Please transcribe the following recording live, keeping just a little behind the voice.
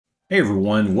Hey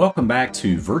everyone, welcome back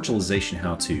to Virtualization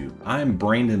How To. I'm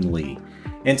Brandon Lee,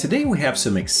 and today we have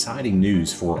some exciting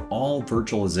news for all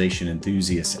virtualization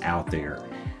enthusiasts out there.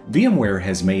 VMware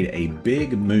has made a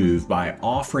big move by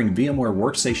offering VMware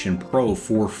Workstation Pro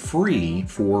for free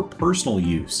for personal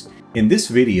use. In this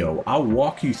video, I'll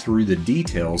walk you through the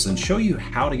details and show you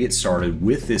how to get started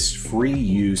with this free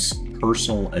use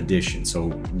personal edition.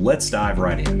 So let's dive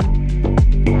right in.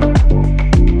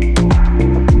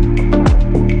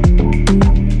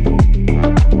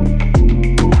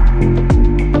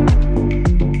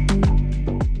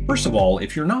 First of all,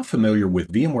 if you're not familiar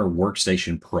with VMware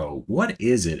Workstation Pro, what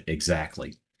is it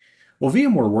exactly? Well,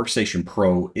 VMware Workstation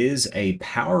Pro is a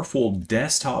powerful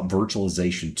desktop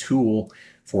virtualization tool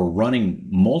for running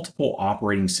multiple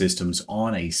operating systems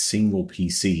on a single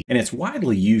PC. And it's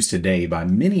widely used today by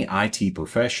many IT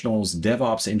professionals,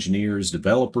 DevOps engineers,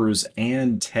 developers,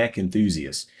 and tech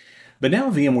enthusiasts. But now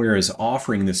VMware is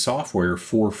offering the software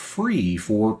for free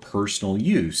for personal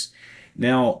use.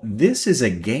 Now, this is a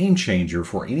game changer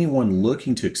for anyone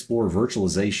looking to explore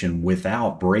virtualization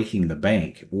without breaking the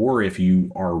bank, or if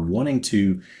you are wanting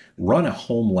to run a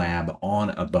home lab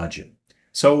on a budget.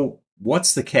 So,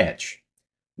 what's the catch?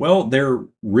 Well, there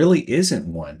really isn't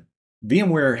one.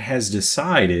 VMware has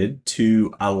decided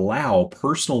to allow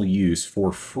personal use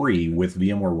for free with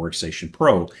VMware Workstation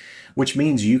Pro, which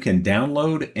means you can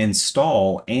download,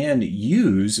 install, and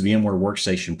use VMware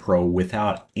Workstation Pro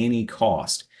without any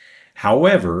cost.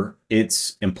 However,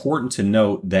 it's important to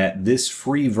note that this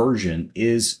free version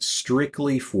is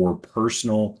strictly for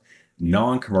personal,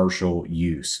 non-commercial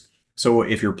use. So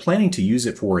if you're planning to use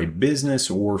it for a business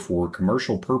or for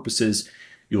commercial purposes,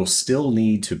 you'll still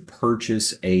need to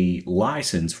purchase a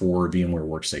license for VMware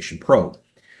Workstation Pro.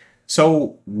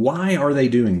 So why are they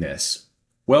doing this?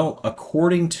 Well,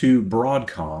 according to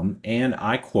Broadcom, and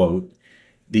I quote,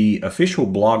 the official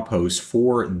blog post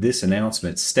for this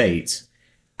announcement states,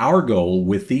 "Our goal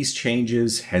with these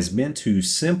changes has been to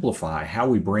simplify how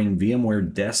we bring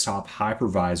VMware Desktop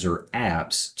Hypervisor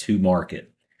apps to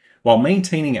market, while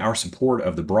maintaining our support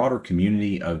of the broader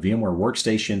community of VMware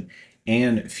Workstation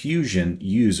and Fusion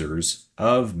users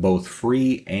of both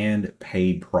free and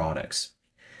paid products."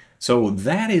 So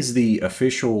that is the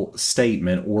official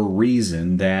statement or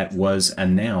reason that was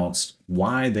announced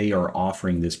why they are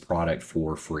offering this product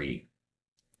for free.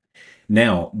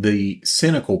 Now, the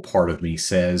cynical part of me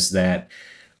says that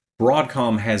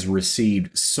Broadcom has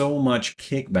received so much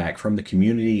kickback from the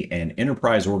community and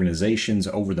enterprise organizations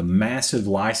over the massive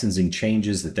licensing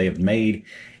changes that they have made,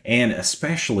 and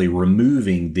especially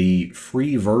removing the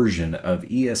free version of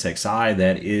ESXi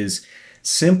that is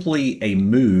simply a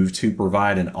move to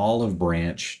provide an olive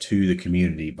branch to the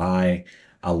community by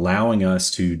allowing us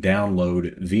to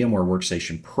download VMware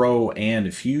Workstation Pro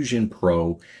and Fusion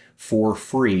Pro for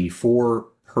free for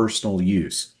personal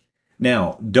use.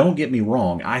 Now, don't get me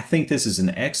wrong, I think this is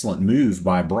an excellent move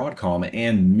by Broadcom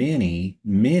and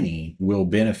many will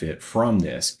benefit from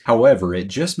this. However, it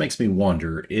just makes me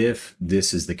wonder if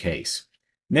this is the case.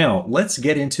 Now, let's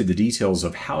get into the details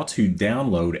of how to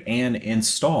download and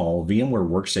install VMware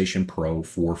Workstation Pro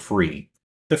for free.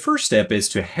 The first step is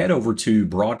to head over to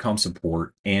Broadcom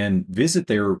support and visit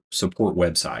their support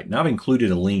website. Now, I've included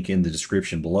a link in the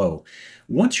description below.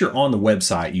 Once you're on the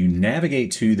website, you navigate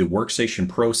to the Workstation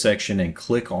Pro section and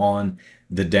click on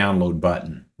the download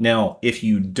button. Now, if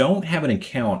you don't have an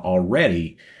account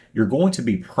already, you're going to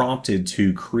be prompted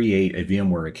to create a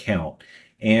VMware account.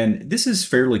 And this is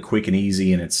fairly quick and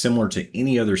easy, and it's similar to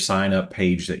any other sign up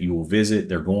page that you will visit.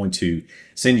 They're going to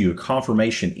send you a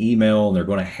confirmation email, and they're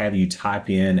going to have you type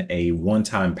in a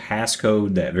one-time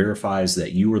passcode that verifies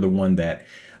that you were the one that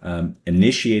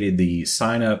initiated the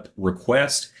sign up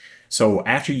request. So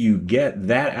after you get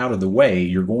that out of the way,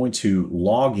 you're going to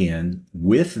log in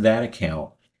with that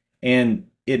account, and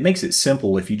it makes it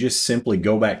simple if you just simply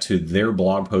go back to their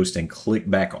blog post and click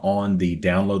back on the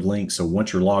download link. So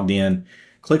once you're logged in,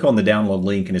 click on the download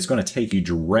link and it's going to take you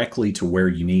directly to where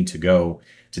you need to go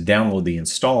to download the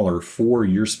installer for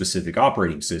your specific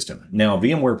operating system. Now,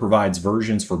 VMware provides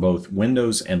versions for both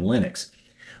Windows and Linux.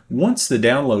 Once the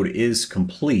download is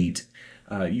complete,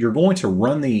 you're going to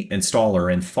run the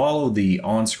installer and follow the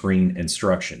on-screen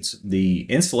instructions. The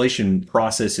installation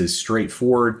process is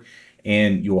straightforward,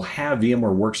 and you'll have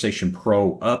VMware Workstation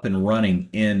Pro up and running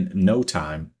in no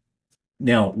time.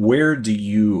 Now, where do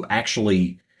you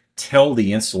actually tell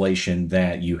the installation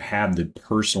that you have the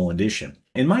personal edition?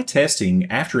 In my testing,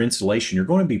 after installation, you're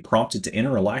going to be prompted to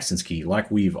enter a license key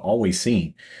like we've always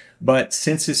seen. But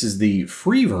since this is the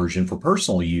free version for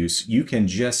personal use, you can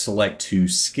just select to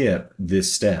skip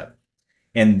this step.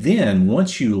 And then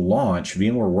once you launch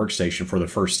VMware Workstation for the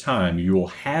first time, you will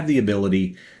have the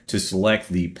ability to select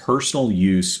the personal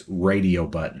use radio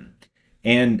button.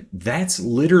 And that's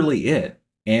literally it.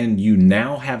 And you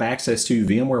now have access to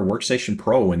VMware Workstation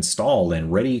Pro installed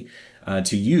and ready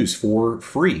to use for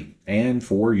free and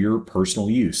for your personal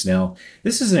use. Now,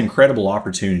 this is an incredible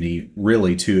opportunity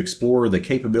really to explore the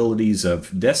capabilities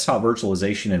of desktop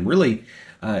virtualization and really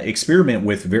experiment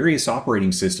with various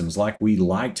operating systems like we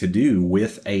like to do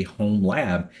with a home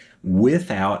lab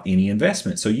without any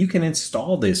investment. So you can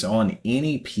install this on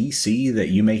any PC that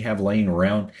you may have laying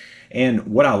around. And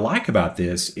what I like about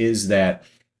this is that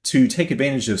to take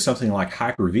advantage of something like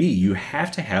Hyper-V, you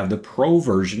have to have the Pro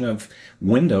version of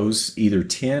Windows, either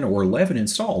 10 or 11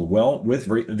 installed. Well, with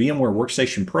VMware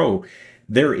Workstation Pro,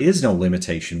 there is no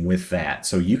limitation with that.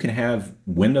 So you can have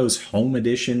Windows Home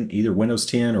Edition, either Windows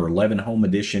 10 or 11 Home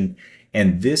Edition,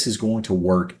 and this is going to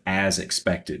work as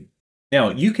expected. Now,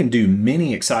 you can do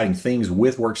many exciting things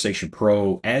with Workstation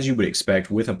Pro, as you would expect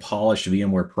with a polished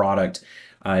VMware product.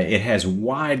 It has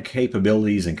wide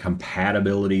capabilities and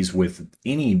compatibilities with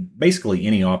basically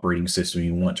any operating system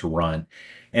you want to run.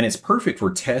 And it's perfect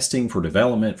for testing, for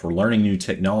development, for learning new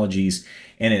technologies.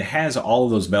 And it has all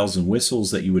of those bells and whistles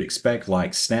that you would expect,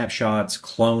 like snapshots,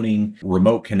 cloning,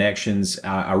 remote connections.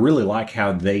 I really like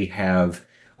how they have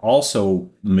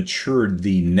also matured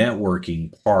the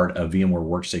networking part of VMware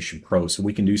Workstation Pro. So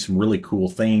we can do some really cool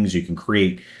things. You can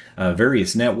create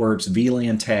various networks,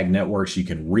 VLAN tag networks. You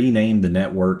can rename the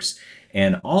networks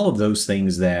and all of those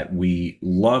things that we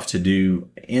love to do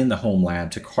in the home lab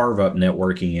to carve up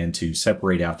networking and to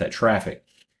separate out that traffic.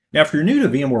 Now, if you're new to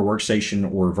VMware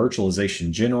Workstation or virtualization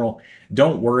in general,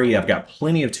 don't worry. I've got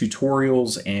plenty of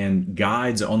tutorials and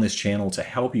guides on this channel to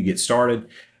help you get started.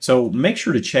 So make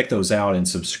sure to check those out and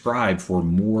subscribe for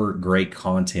more great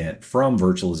content from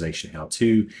Virtualization How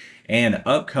To and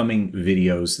upcoming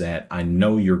videos that I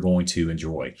know you're going to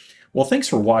enjoy. Well, thanks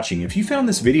for watching. If you found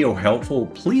this video helpful,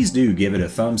 please do give it a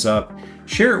thumbs up,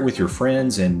 share it with your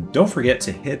friends, and don't forget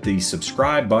to hit the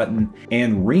subscribe button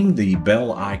and ring the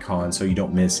bell icon so you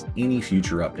don't miss any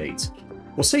future updates.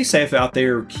 Well, stay safe out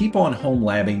there, keep on home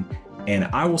labbing, and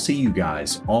I will see you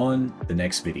guys on the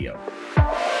next video.